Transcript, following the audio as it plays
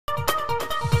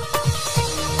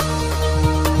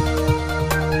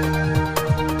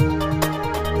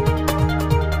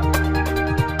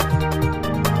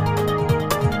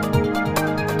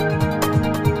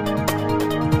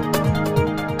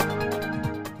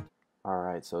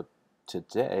Alright, so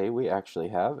today we actually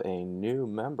have a new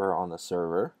member on the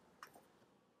server.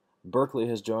 Berkeley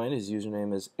has joined. His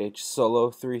username is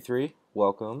HSolo33.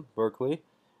 Welcome, Berkeley.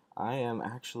 I am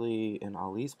actually in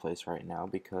Ali's place right now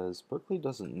because Berkeley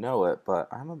doesn't know it, but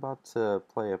I'm about to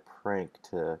play a prank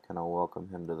to kind of welcome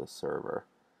him to the server.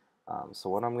 So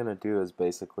what I'm going to do is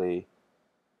basically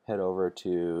head over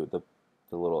to the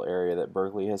little area that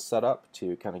Berkeley has set up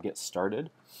to kind of get started.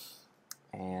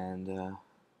 And I'm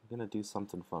going to do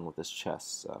something fun with this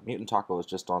chest. Mutant Taco was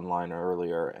just online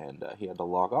earlier and he had to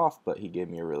log off, but he gave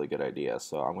me a really good idea,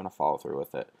 so I'm going to follow through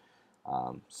with it.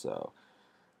 So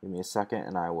give me a second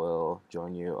and I will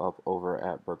join you up over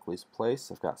at Berkeley's place.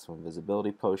 I've got some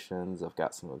invisibility potions, I've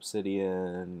got some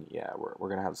obsidian. Yeah, we're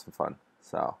going to have some fun.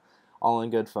 So all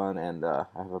in good fun, and I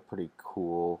have a pretty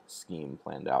cool scheme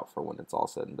planned out for when it's all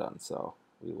said and done. So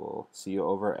we will see you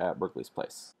over at Berkeley's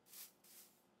place.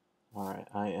 Alright,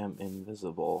 I am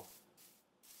invisible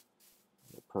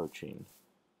and approaching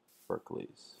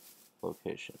Berkeley's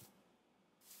location.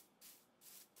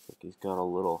 Looks like he's got a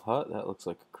little hut. That looks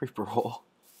like a creeper hole.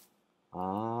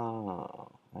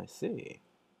 Oh, I see.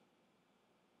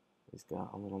 He's got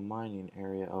a little mining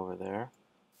area over there.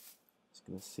 Just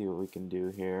gonna see what we can do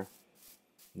here.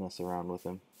 Mess around with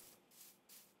him.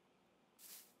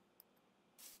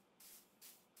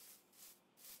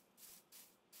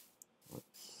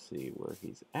 Let's see where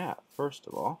he's at, first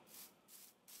of all.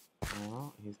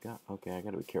 Well, he's got... Okay, I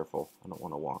gotta be careful. I don't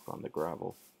want to walk on the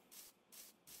gravel.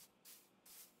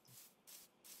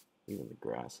 Even the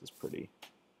grass is pretty...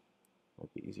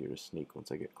 Might be easier to sneak once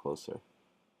I get closer.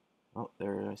 Oh,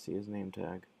 there I see his name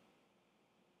tag.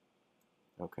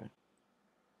 Okay.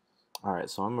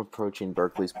 Alright, so I'm approaching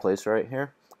Berkeley's place right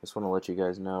here. I just want to let you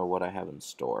guys know what I have in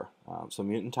store. So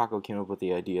Mutant Taco came up with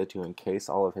the idea to encase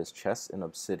all of his chests in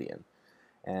obsidian.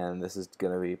 And this is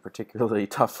going to be particularly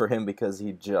tough for him because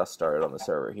he just started on the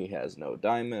server. He has no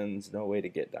diamonds, no way to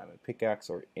get diamond pickaxe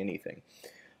or anything.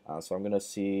 So I'm going to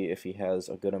see if he has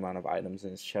a good amount of items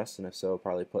in his chest, and if so,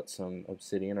 probably put some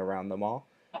obsidian around them all.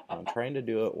 I'm trying to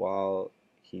do it while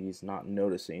he's not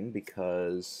noticing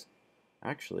because...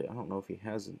 Actually, I don't know if he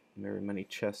has very many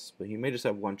chests, but he may just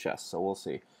have one chest, so we'll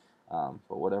see.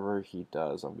 But whatever he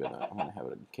does, I'm gonna have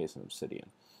it encased in obsidian.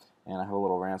 And I have a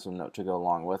little ransom note to go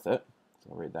along with it.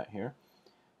 So I'll read that here.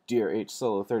 Dear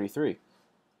HSolo33,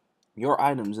 your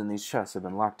items in these chests have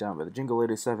been locked down by the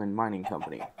S1E17 Mining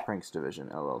Company, Pranks Division,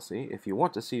 LLC. If you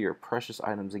want to see your precious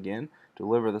items again,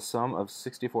 deliver the sum of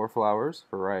 64 flowers,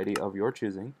 variety of your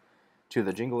choosing, to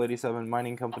the S1E17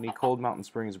 Mining Company Cold Mountain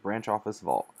Springs Branch Office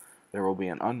Vault. There will be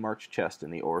an unmarked chest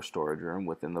in the ore storage room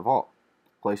within the vault.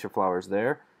 Place your flowers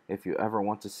there if you ever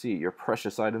want to see your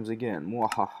precious items again.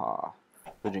 Mwahaha.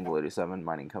 The S1E17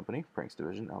 Mining Company, Pranks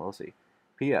Division, LLC.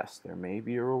 P.S. There may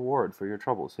be a reward for your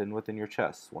troubles hidden within your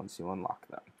chests once you unlock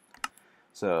them.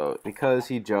 So, because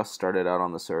he just started out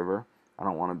on the server, I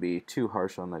don't want to be too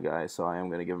harsh on the guy, so I am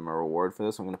going to give him a reward for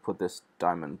this. I'm going to put this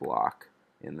diamond block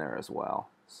in there as well.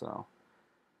 So,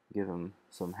 give him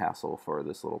some hassle for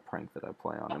this little prank that I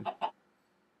play on him.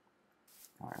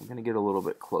 Alright, I'm going to get a little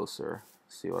bit closer,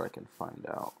 see what I can find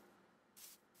out.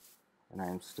 And I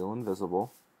am still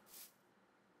invisible.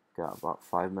 Got about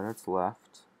 5 minutes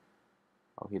left.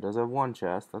 Oh, he does have one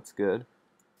chest, that's good.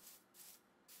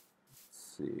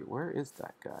 Let's see, where is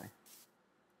that guy?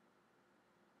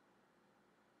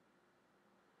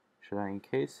 Should I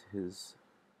encase his...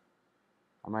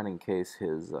 I might encase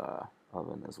his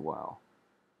oven as well.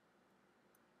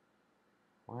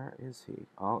 Where is he?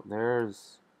 Oh,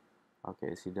 there's... Okay,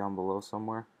 is he down below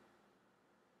somewhere?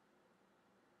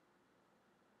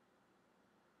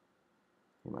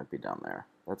 He might be down there.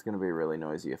 That's going to be really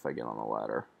noisy if I get on the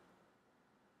ladder.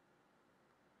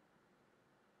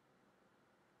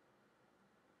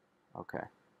 Okay.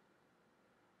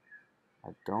 I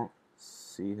don't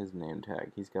see his name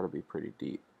tag. He's got to be pretty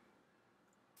deep.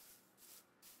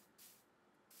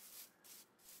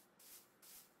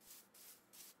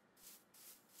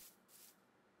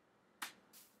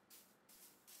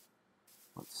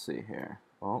 Let's see here.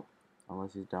 Well,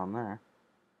 unless he's down there.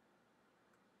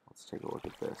 Let's take a look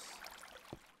at this.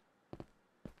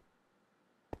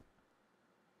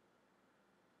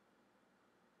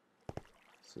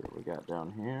 See what we got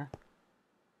down here.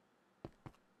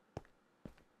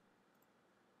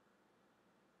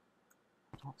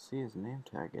 I don't see his name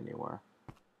tag anywhere.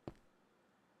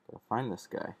 Gotta find this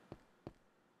guy.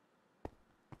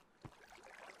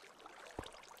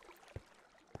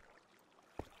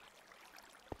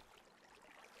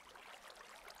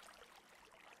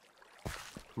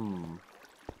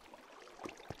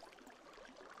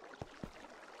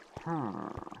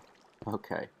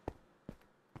 Okay.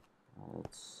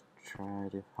 Let's try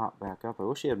to hop back up. I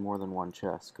wish he had more than one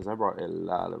chest, because I brought a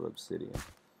lot of obsidian.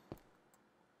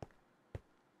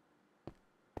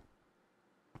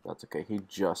 That's okay. He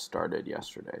just started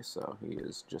yesterday, so he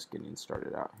is just getting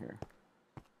started out here.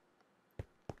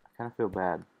 I kind of feel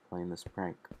bad playing this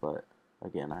prank, but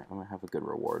again, I'm going to have a good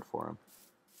reward for him.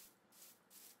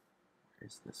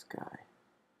 Where's this guy?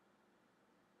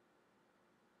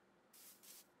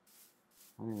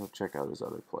 Let me go check out his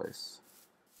other place.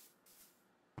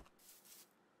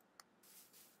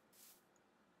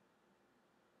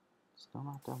 Still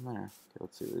not down there. Okay,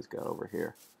 let's see what he's got over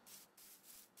here.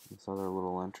 This other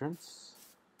little entrance.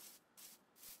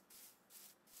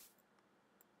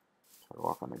 Try to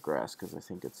walk on the grass because I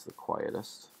think it's the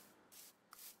quietest.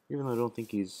 Even though I don't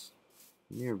think he's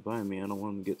nearby me, I don't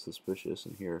want him to get suspicious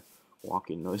and hear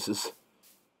walking noises.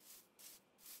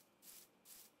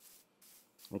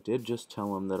 I did just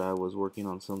tell him that I was working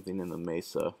on something in the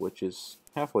mesa, which is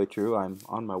halfway true. I'm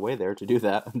on my way there to do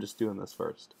that. I'm just doing this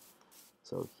first.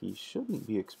 So he shouldn't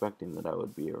be expecting that I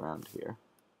would be around here.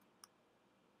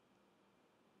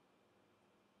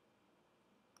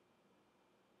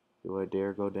 Do I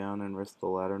dare go down and risk the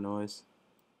ladder noise?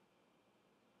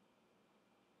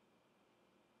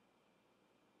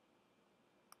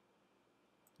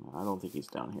 I don't think he's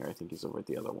down here. I think he's over at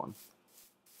the other one.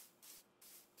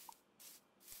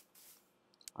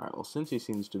 Alright, well, since he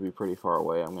seems to be pretty far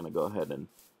away, I'm going to go ahead and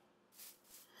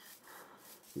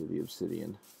do the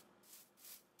obsidian.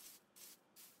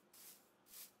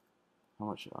 How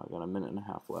much? I got a minute and a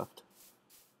half left.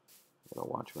 Gotta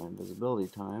watch my invisibility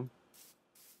time.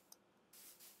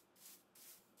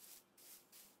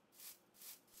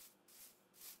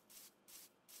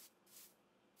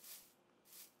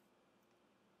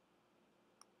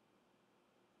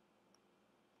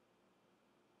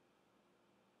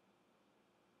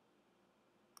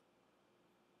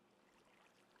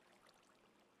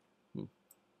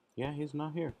 Yeah, he's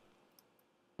not here.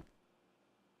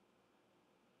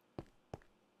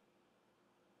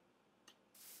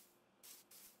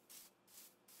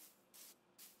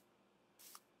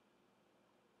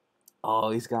 Oh,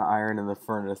 he's got iron in the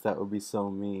furnace. That would be so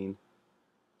mean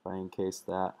if I encase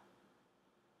that.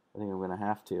 I think I'm going to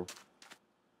have to.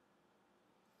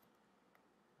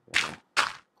 Gotta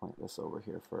plant this over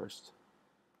here first.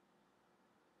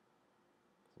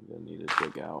 I'm going to need to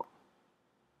dig out.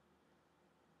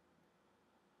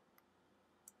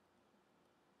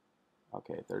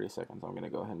 Okay, 30 seconds. I'm going to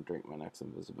go ahead and drink my next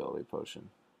invisibility potion.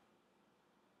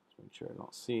 Just make sure I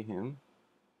don't see him.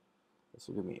 This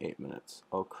will give me 8 minutes.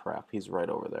 Oh crap, he's right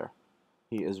over there.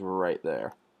 He is right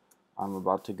there. I'm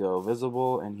about to go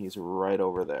visible and he's right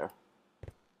over there.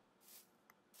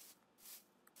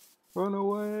 Run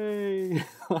away!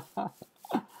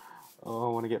 Oh,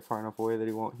 I want to get far enough away that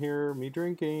he won't hear me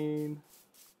drinking.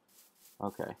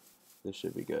 Okay, this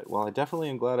should be good. Well, I definitely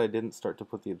am glad I didn't start to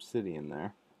put the obsidian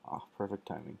there. Oh, perfect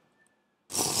timing.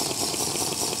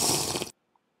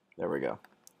 There we go.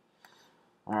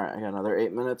 Alright, I got another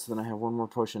 8 minutes, then I have one more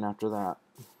potion after that.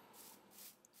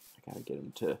 I gotta get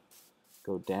him to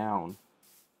go down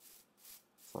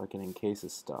so I can encase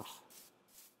his stuff.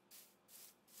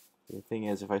 The thing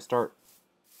is, if I start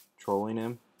trolling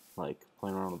him, like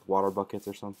playing around with water buckets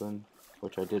or something,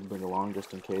 which I did bring along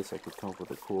just in case I could come up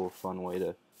with a cool, fun way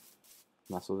to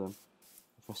mess with him.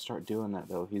 If I start doing that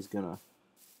though, he's gonna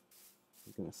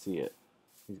see it.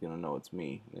 He's gonna know it's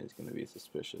me, and he's gonna be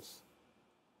suspicious.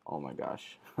 Oh my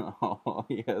gosh.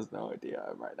 He has no idea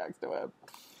I'm right next to him.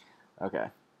 Okay.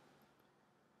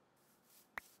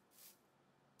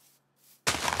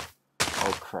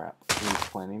 Oh crap. He's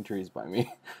planting trees by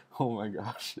me. Oh my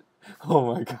gosh.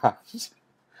 Oh my gosh.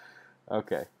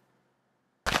 Okay.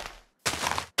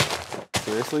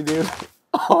 Seriously, dude?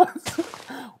 Oh,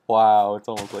 wow, it's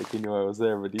almost like he knew I was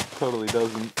there, but he totally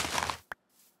doesn't.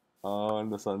 Oh,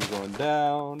 and the sun's going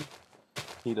down.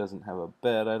 He doesn't have a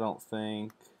bed, I don't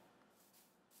think.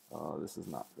 Oh, this is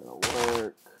not gonna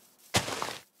work.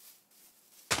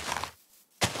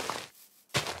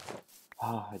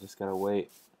 Oh, I just gotta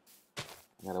wait.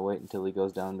 I gotta wait until he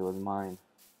goes down to his mine.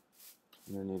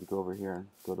 I'm gonna need to go over here and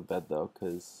go to bed though,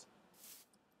 because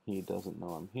he doesn't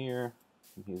know I'm here,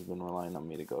 and he's been relying on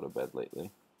me to go to bed lately.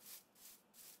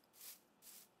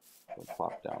 So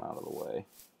plop down out of the way.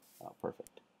 Oh, perfect.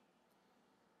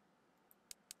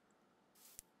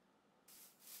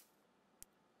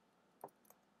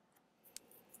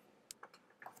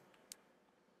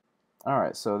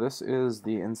 Alright, so this is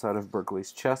the inside of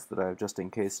Berkeley's chest that I've just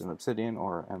encased in obsidian,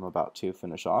 or am about to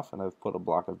finish off, and I've put a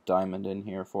block of diamond in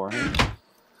here for him.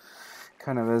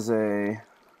 Kind of as a,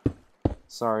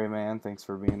 sorry man, thanks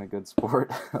for being a good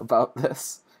sport about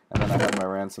this. And then I have my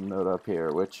ransom note up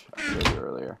here, which I showed you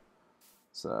earlier.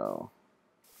 So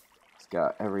it's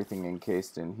got everything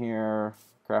encased in here,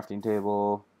 crafting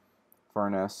table,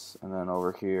 furnace, and then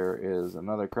over here is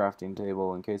another crafting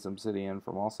table encased obsidian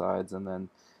from all sides, and then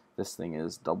this thing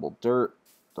is double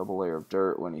layer of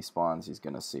dirt. When he spawns, he's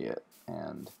going to see it.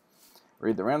 And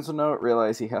read the ransom note,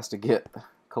 realize he has to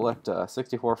collect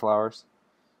 64 flowers,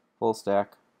 full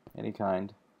stack, any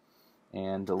kind,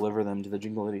 and deliver them to the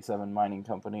Jingle 87 Mining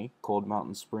Company, Cold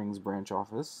Mountain Springs branch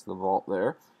office, the vault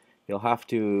there. You'll have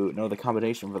to know the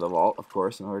combination for the vault, of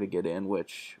course, in order to get in,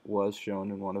 which was shown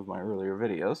in one of my earlier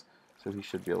videos, so he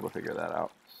should be able to figure that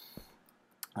out.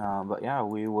 But yeah,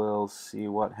 we will see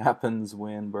what happens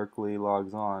when Berkeley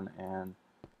logs on and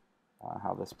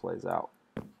how this plays out.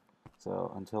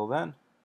 So until then,